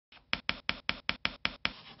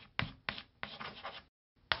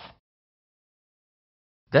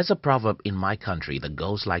There's a proverb in my country that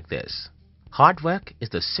goes like this: hard work is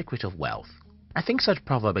the secret of wealth. I think such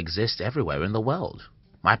proverb exists everywhere in the world.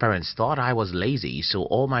 My parents thought I was lazy, so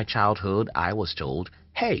all my childhood I was told,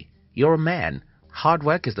 hey, you're a man. Hard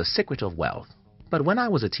work is the secret of wealth. But when I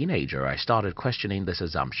was a teenager, I started questioning this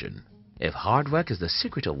assumption. If hard work is the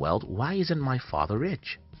secret of wealth, why isn't my father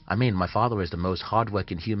rich? I mean, my father is the most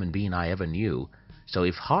hardworking human being I ever knew. So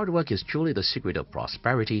if hard work is truly the secret of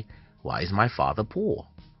prosperity, why is my father poor?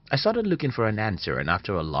 I started looking for an answer, and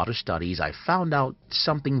after a lot of studies, I found out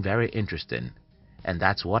something very interesting. And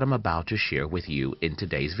that's what I'm about to share with you in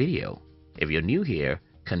today's video. If you're new here,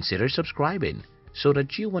 consider subscribing so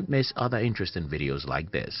that you won't miss other interesting videos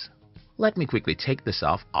like this. Let me quickly take this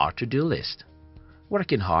off our to-do list.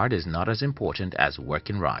 Working hard is not as important as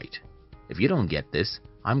working right. If you don't get this,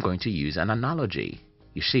 I'm going to use an analogy.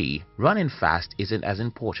 You see, running fast isn't as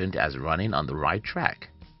important as running on the right track.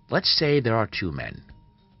 Let's say there are two men.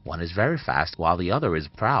 One is very fast while the other is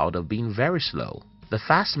proud of being very slow. The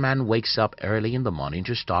fast man wakes up early in the morning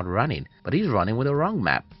to start running, but he's running with a wrong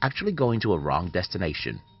map, actually going to a wrong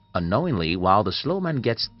destination. Unknowingly, while the slow man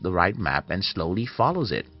gets the right map and slowly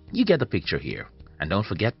follows it. You get the picture here. And don't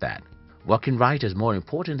forget that working right is more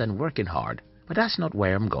important than working hard, but that's not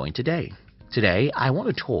where I'm going today. Today, I want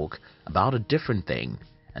to talk about a different thing,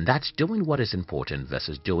 and that's doing what is important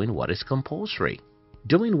versus doing what is compulsory.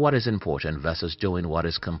 Doing what is important versus doing what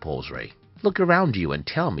is compulsory. Look around you and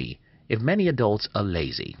tell me if many adults are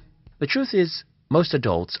lazy. The truth is, most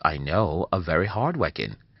adults I know are very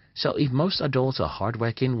hardworking. So if most adults are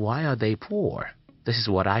hardworking, why are they poor? This is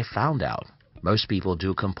what I found out. Most people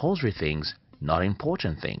do compulsory things, not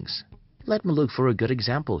important things. Let me look for a good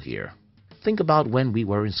example here. Think about when we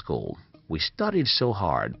were in school. We studied so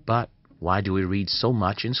hard, but why do we read so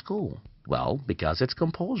much in school? Well, because it's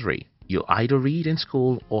compulsory. You either read in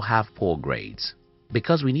school or have poor grades.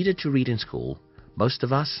 Because we needed to read in school, most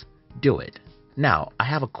of us do it. Now, I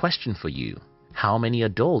have a question for you. How many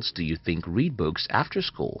adults do you think read books after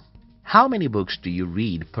school? How many books do you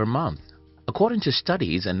read per month? According to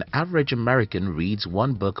studies, an average American reads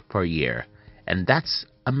one book per year, and that's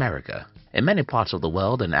America. In many parts of the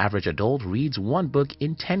world, an average adult reads one book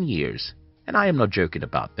in 10 years. And I am not joking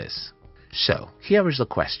about this. So, here is the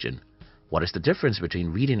question. What is the difference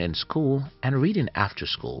between reading in school and reading after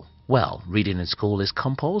school? Well, reading in school is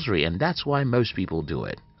compulsory, and that's why most people do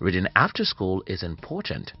it. Reading after school is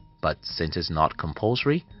important, but since it's not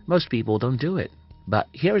compulsory, most people don't do it. But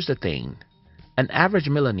here's the thing. An average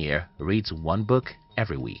millionaire reads one book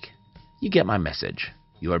every week. You get my message.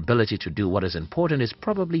 Your ability to do what is important is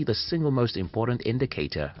probably the single most important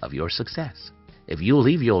indicator of your success. If you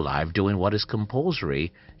live your life doing what is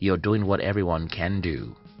compulsory, you're doing what everyone can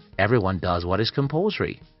do. Everyone does what is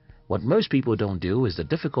compulsory. What most people don't do is the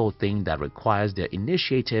difficult thing that requires their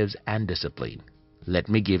initiatives and discipline. Let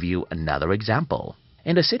me give you another example.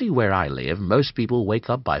 In the city where I live, most people wake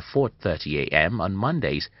up by 4:30 a.m. on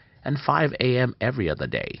Mondays and 5 a.m. every other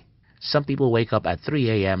day. Some people wake up at 3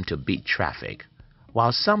 a.m. to beat traffic,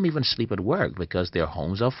 while some even sleep at work because their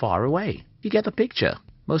homes are far away. You get the picture.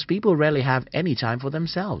 Most people rarely have any time for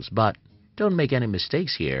themselves, but don't make any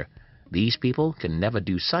mistakes here. These people can never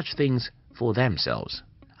do such things for themselves.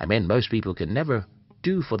 I mean, most people can never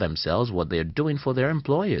do for themselves what they're doing for their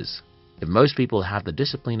employers. If most people have the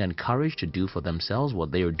discipline and courage to do for themselves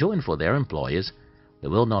what they are doing for their employers, we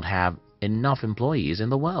will not have enough employees in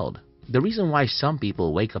the world. The reason why some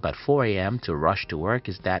people wake up at 4 a.m. to rush to work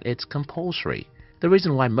is that it's compulsory. The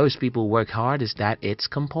reason why most people work hard is that it's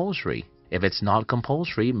compulsory. If it's not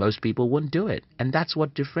compulsory, most people wouldn't do it, and that's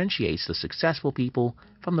what differentiates the successful people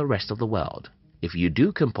from the rest of the world. If you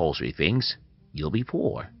do compulsory things, you'll be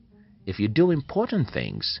poor. If you do important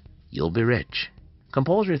things, you'll be rich.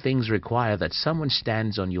 Compulsory things require that someone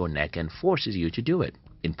stands on your neck and forces you to do it.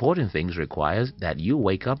 Important things require that you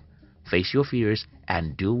wake up, face your fears,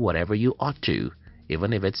 and do whatever you ought to,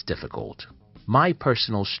 even if it's difficult. My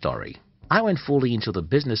personal story. I went fully into the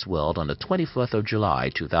business world on the 24th of July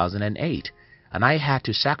 2008, and I had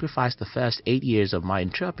to sacrifice the first 8 years of my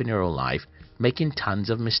entrepreneurial life making tons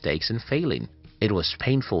of mistakes and failing. It was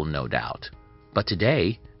painful, no doubt. But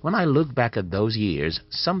today, when I look back at those years,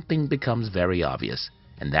 something becomes very obvious,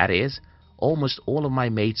 and that is, almost all of my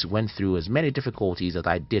mates went through as many difficulties that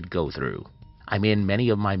I did go through. I mean, many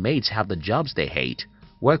of my mates have the jobs they hate,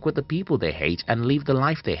 work with the people they hate, and live the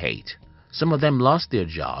life they hate. Some of them lost their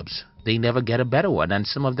jobs. They never get a better one, and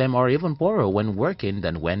some of them are even poorer when working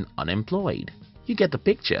than when unemployed. You get the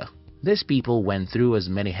picture. These people went through as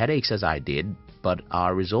many headaches as I did, but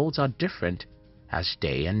our results are different as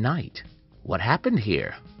day and night. What happened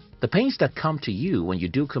here? The pains that come to you when you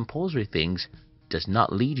do compulsory things does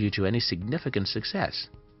not lead you to any significant success.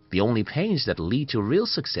 The only pains that lead to real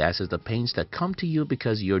success is the pains that come to you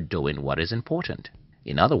because you're doing what is important.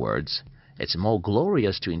 In other words, it's more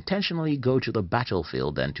glorious to intentionally go to the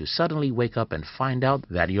battlefield than to suddenly wake up and find out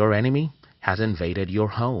that your enemy has invaded your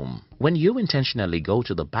home. When you intentionally go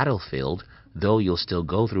to the battlefield, though you'll still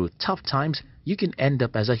go through tough times, you can end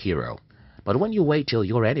up as a hero. But when you wait till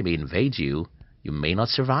your enemy invades you, you may not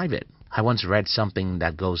survive it. I once read something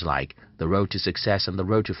that goes like, the road to success and the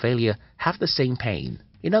road to failure have the same pain.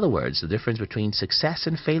 In other words, the difference between success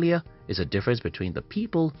and failure is a difference between the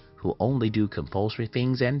people who only do compulsory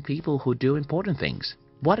things and people who do important things.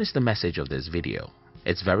 What is the message of this video?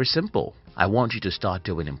 It's very simple. I want you to start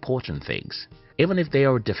doing important things, even if they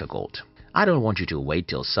are difficult. I don't want you to wait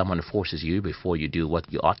till someone forces you before you do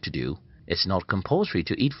what you ought to do. It's not compulsory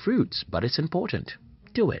to eat fruits, but it's important.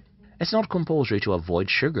 Do it. It's not compulsory to avoid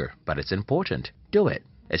sugar, but it's important. Do it.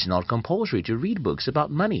 It's not compulsory to read books about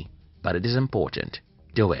money, but it is important.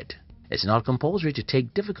 Do it. It's not compulsory to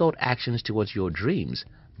take difficult actions towards your dreams,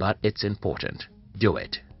 but it's important. Do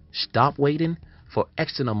it. Stop waiting for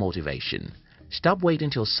external motivation. Stop waiting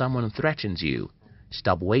till someone threatens you.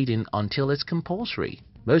 Stop waiting until it's compulsory.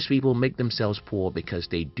 Most people make themselves poor because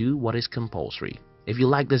they do what is compulsory. If you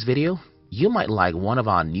like this video, you might like one of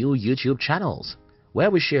our new YouTube channels, where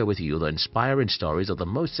we share with you the inspiring stories of the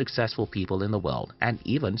most successful people in the world and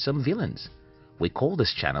even some villains. We call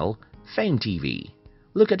this channel Fame TV.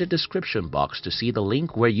 Look at the description box to see the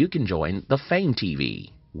link where you can join the Fame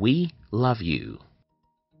TV. We love you.